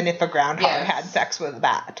bigger than if a groundhog had sex with a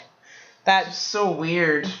bat. That's so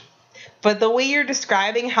weird. But the way you're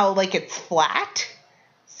describing how, like, it's flat,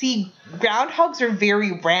 see, groundhogs are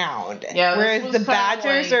very round. Yeah, whereas the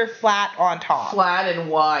badgers are flat on top. Flat and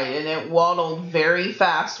wide, and it waddled very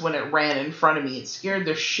fast when it ran in front of me. It scared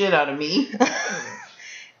the shit out of me.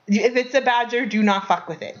 If it's a badger, do not fuck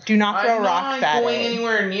with it. Do not throw rocks at it. I'm not going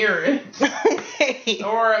anywhere near it. Okay.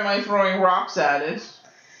 Nor am I throwing rocks at it.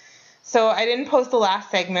 So I didn't post the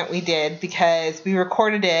last segment we did because we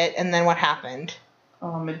recorded it, and then what happened?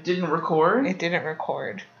 It didn't record? It didn't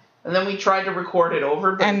record. And then we tried to record it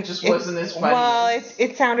over, but it just wasn't as funny. Well,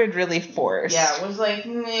 it sounded really forced. Yeah, it was like,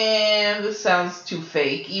 nah, this sounds too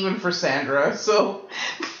fake, even for Sandra, so...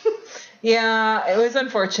 Yeah, it was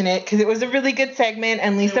unfortunate, because it was a really good segment,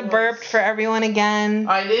 and Lisa burped for everyone again.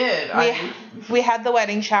 I did. We had the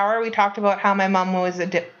wedding shower. We talked about how my mom was a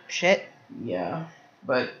dipshit. Yeah,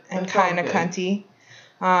 but... And kind of cunty.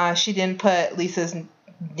 She didn't put Lisa's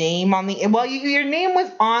name on the... Well, your name was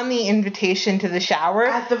on the invitation to the shower.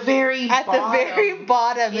 At the very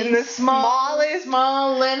bottom. In the smallest...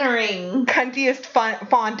 Small lettering. Cuntiest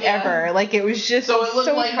font ever. Like, it was just so it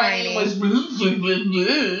looked like tiny. My name was...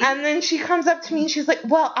 And then she comes up to me and she's like,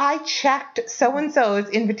 well, I checked so-and-so's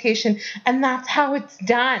invitation, and that's how it's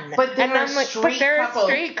done. But they're a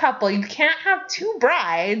straight couple. You can't have two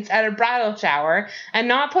brides at a bridal shower and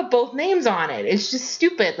not put both names on it. It's just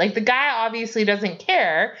stupid. Like, the guy obviously doesn't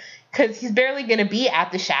care, because he's barely going to be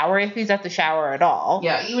at the shower if he's at the shower at all.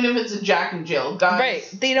 Yeah, even if it's a Jack and Jill. Guys,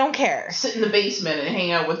 right, they don't care. Sit in the basement and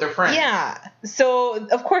hang out with their friends. Yeah, so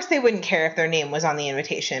of course they wouldn't care if their name was on the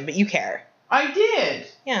invitation, but you care. I did.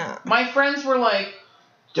 Yeah. My friends were like,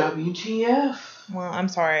 WTF. Well, I'm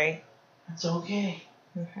sorry. It's okay.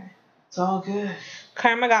 Okay. It's all good.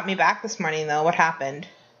 Karma got me back this morning, though. What happened?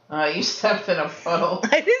 You stepped in a puddle.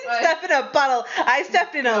 I didn't step in a puddle. I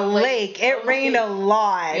stepped in a lake. It rained a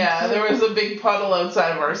lot. Yeah, there was a big puddle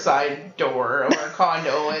outside of our side door of our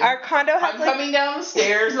condo. And our condo has coming down the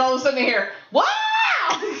stairs, and all of a sudden I hear, wow!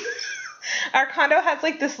 Our condo has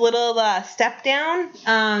like this little step down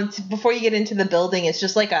before you get into the building. It's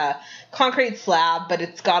just like a concrete slab, but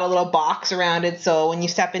it's got a little box around it. So when you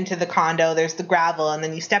step into the condo, there's the gravel, and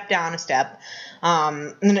then you step down a step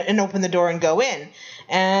and open the door and go in.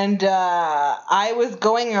 And I was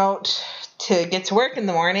going out to get to work in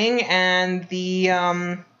the morning, and the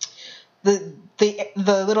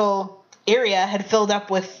little area had filled up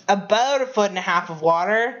with about 1.5 feet of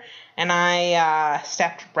water. And I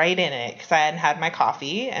stepped right in it because I hadn't had my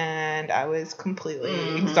coffee, and I was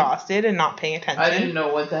completely exhausted and not paying attention. I didn't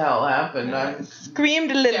know what the hell happened. I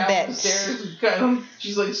screamed a little bit. Downstairs,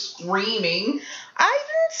 she's like screaming. I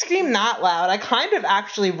didn't scream that loud. I kind of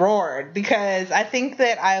actually roared because I think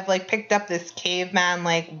that I've like picked up this caveman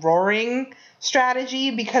like roaring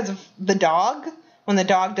strategy because of the dog. When the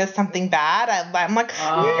dog does something bad, I'm like,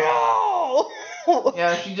 no.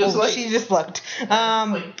 Yeah, she just like she just looked.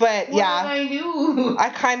 like, But what yeah, did I do? I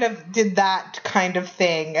kind of did that kind of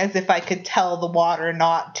thing, as if I could tell the water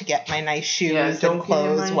not to get my nice shoes don't and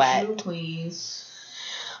clothes get in my wet. shoe, please.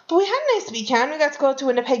 But we had a nice weekend. We got to go out to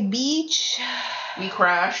Winnipeg Beach. We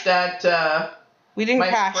crashed at We didn't my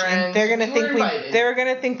crash, and friends. they're gonna We think were invited. they're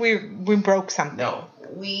gonna think we broke something. No,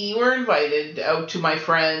 we were invited out to my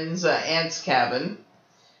friend's aunt's cabin.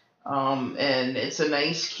 And it's a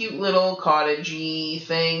nice, cute little cottagey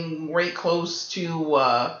thing right close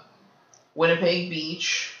to Winnipeg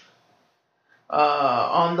Beach.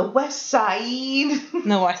 On the west side.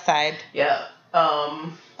 The west side Yeah.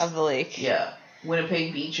 of the lake. Yeah.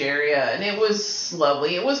 Winnipeg Beach area. And it was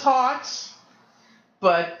lovely. It was hot.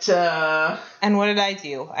 But, And what did I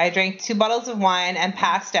do? I drank 2 bottles of wine and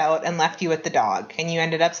passed out and left you with the dog. And you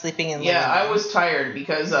ended up sleeping in the yeah, living I room. was tired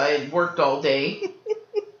because I had worked all day.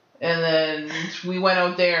 And then we went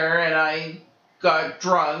out there and I got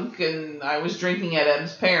drunk and I was drinking at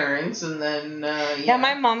Eb's parents' and then, Yeah,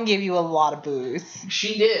 my mom gave you a lot of booze.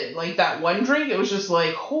 She did. Like, that one drink, it was just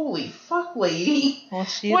like, holy fuck, lady. Well,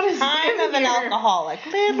 she's What is kind in of an here? alcoholic.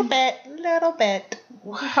 Little bit.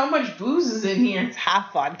 How much booze is in here? It's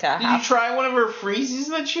half vodka, Did you half... try one of her freezies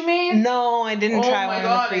that she made? No, I didn't try Oh my one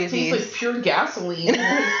god, of the it tastes like freezies. pure gasoline.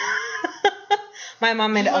 My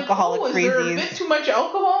mom made She's like, alcoholic is there a bit freezies. too much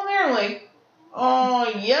alcohol in there? I'm like,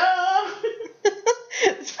 oh, yeah.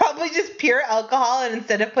 It's probably just pure alcohol, and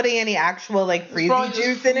instead of putting any actual like It's probably freezy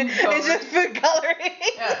just juice in it, food coloring. it's just food coloring.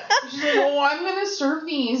 Yeah. She's like, oh, I'm going to serve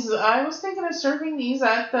these. I was thinking of serving these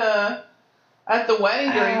at the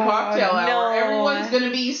wedding during Oh, cocktail hour. no. Everyone's going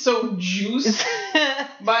to be so juiced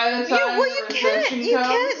by the time you the can't. reception You comes.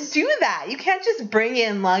 can't do that. You can't just bring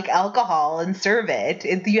in like alcohol and serve it.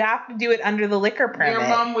 You have to do it under the liquor permit. Your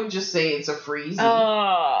mom would just say it's a freezy.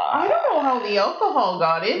 I Oh. don't know how the alcohol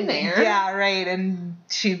got in there. Yeah, right. And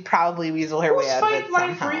she'd probably weasel her way Who's out of it fighting my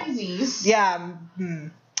somehow. freezies? Yeah,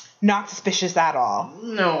 not suspicious at all.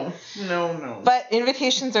 No. But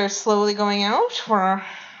invitations are slowly going out. We're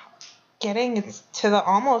getting it's to the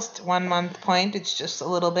almost 1 month point. It's just a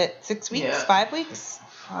little bit 6 weeks, Yeah. 5 weeks.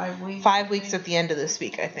 5 weeks. 5 weeks at the end of this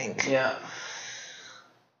week, I think. Yeah,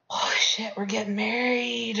 Holy shit, we're getting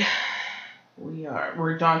married. we are.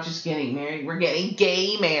 We're not just getting married. We're getting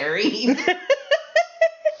gay married.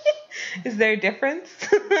 Is there a difference?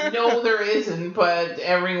 No, there isn't. But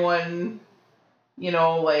everyone,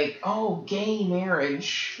 like, oh, gay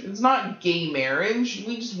marriage. It's not gay marriage.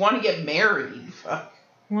 We just want to get married. Fuck.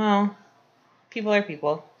 Well, people are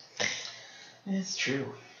people. It's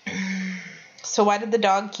true. So why did the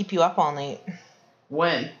dog keep you up all night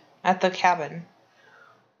When? at the cabin?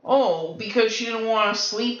 Oh, because she didn't want to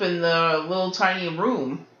sleep in the little tiny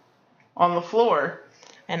room on the floor.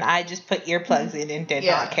 And I just put earplugs in and did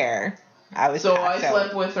Yeah. not care. I was So I passed out.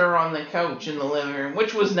 slept with her on the couch in the living room,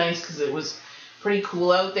 which was nice because it was pretty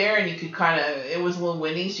cool out there, and you could it was a little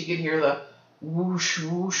windy, so you could hear the whoosh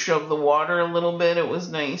whoosh of the water a little bit. It was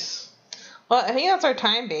nice. Well, I think that's our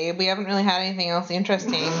time, babe. We haven't really had anything else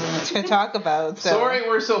interesting to talk about. So. Sorry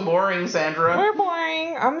we're so boring, Sandra. We're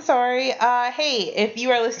boring. I'm sorry. Hey, if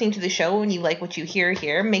you are listening to the show and you like what you hear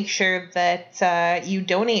here, make sure that you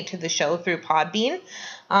donate to the show through Podbean.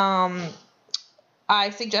 I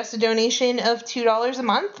suggest a donation of $2 a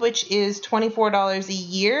month, which is $24 a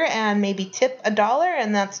year, and maybe tip $1,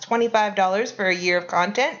 and that's $25 for a year of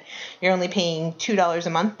content. You're only paying $2 a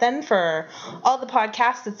month then for all the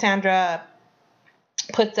podcasts that Sandra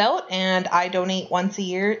puts out, and I donate once a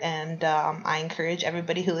year, and I encourage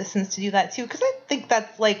everybody who listens to do that too, because I think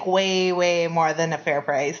that's like way more than a fair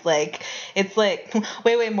price. Like, it's like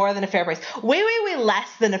way more than a fair price, way less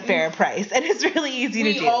than a fair price, and it's really easy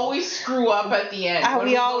to do. We always screw up at the end. When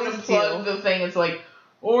we we always go to plug do. the thing, it's like,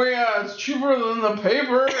 oh yeah, it's cheaper than the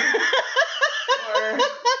paper. Or,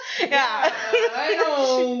 Yeah. I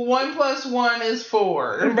know 1 + 1 is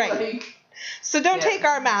 4. Right. Like, So don't Yeah. take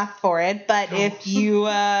our math for it, but if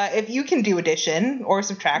you can do addition or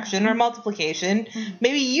subtraction or multiplication,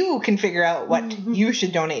 maybe you can figure out what you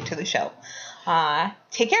should donate to the show.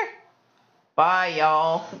 Take care. bye,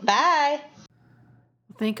 y'all. Bye.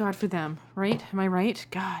 Thank God for them, right? Am I right?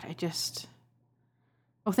 God,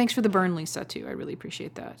 Oh, thanks for the burn, Lisa, too. I really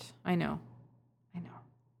appreciate that. I know.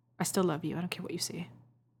 I still love you. I don't care what you say.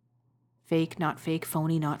 Fake, not fake.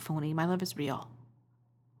 Phony, not phony. My love is real.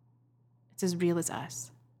 It's as real as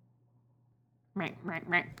us. Right.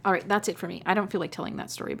 All right, that's it for me. I don't feel like telling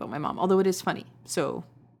that story about my mom, although it is funny. So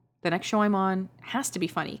the next show I'm on has to be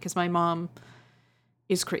funny because my mom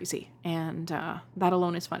is crazy, and that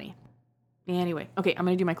alone is funny. Anyway, okay, I'm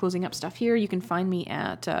going to do my closing up stuff here. You can find me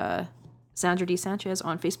at Sandra D. Sanchez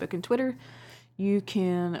on Facebook and Twitter. You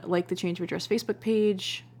can like the Change of Address Facebook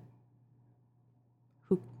page.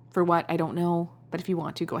 For what, I don't know. But if you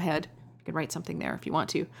want to, go ahead. You can write something there if you want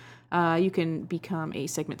to. You can become a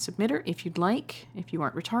segment submitter if you'd like, if you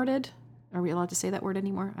aren't retarded. Are we allowed to say that word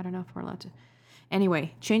anymore? I don't know if we're allowed to.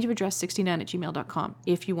 Anyway, changeofaddress69@gmail.com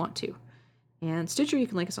if you want to. And Stitcher, you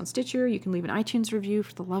can like us on Stitcher. You can leave an iTunes review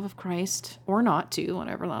for the love of Christ. Or not to,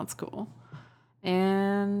 whatever, that's cool.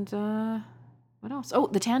 And what else? Oh,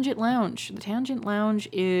 the Tangent Lounge. The Tangent Lounge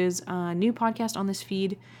is a new podcast on this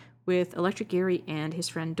feed with Electric Gary and his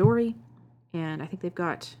friend Dory. And I think they've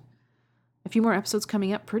got a few more episodes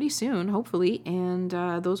coming up pretty soon, hopefully. And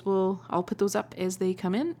I'll put those up as they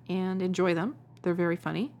come in and enjoy them. They're very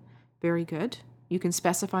funny, very good. You can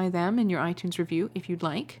specify them in your iTunes review if you'd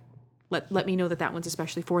like. Let me know that one's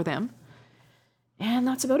especially for them. And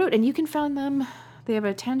that's about it. And you can find them. They have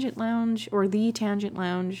a Tangent Lounge or the Tangent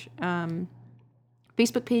Lounge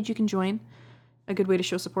Facebook page you can join. A good way to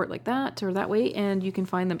show support like that or that way. And you can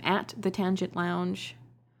find them at the Tangent Lounge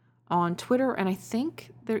on Twitter. And I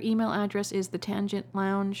think their email address is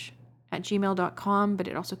thetangentlounge@gmail.com, but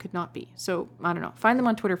it also could not be. So I don't know. Find them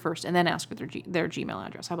on Twitter first and then ask for their Gmail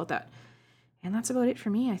address. How about that? And that's about it for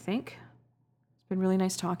me, I think. It's been really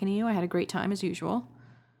nice talking to you. I had a great time as usual.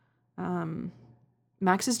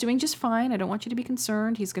 Max is doing just fine. I don't want you to be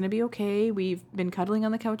concerned. He's going to be okay. We've been cuddling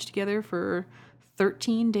on the couch together for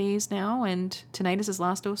 13 days now, and tonight is his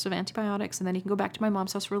last dose of antibiotics, and then he can go back to my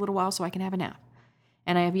mom's house for a little while so I can have a nap.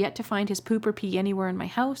 And I have yet to find his poop or pee anywhere in my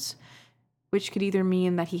house, which could either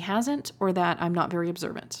mean that he hasn't or that I'm not very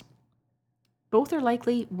observant. Both are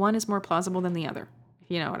likely. One is more plausible than the other,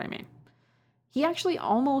 if you know what I mean. He actually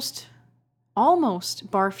almost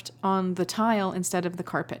barfed on the tile instead of the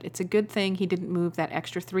carpet. It's a good thing he didn't move that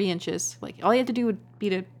extra 3 inches. Like, all he had to do would be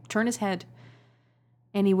to turn his head,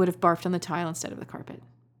 and he would have barfed on the tile instead of the carpet.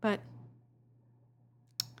 But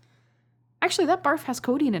actually, that barf has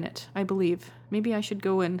codeine in it, I believe. Maybe I should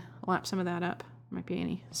go and lap some of that up. Might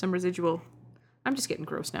be some residual. I'm just getting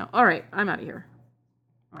gross now. All right, I'm out of here.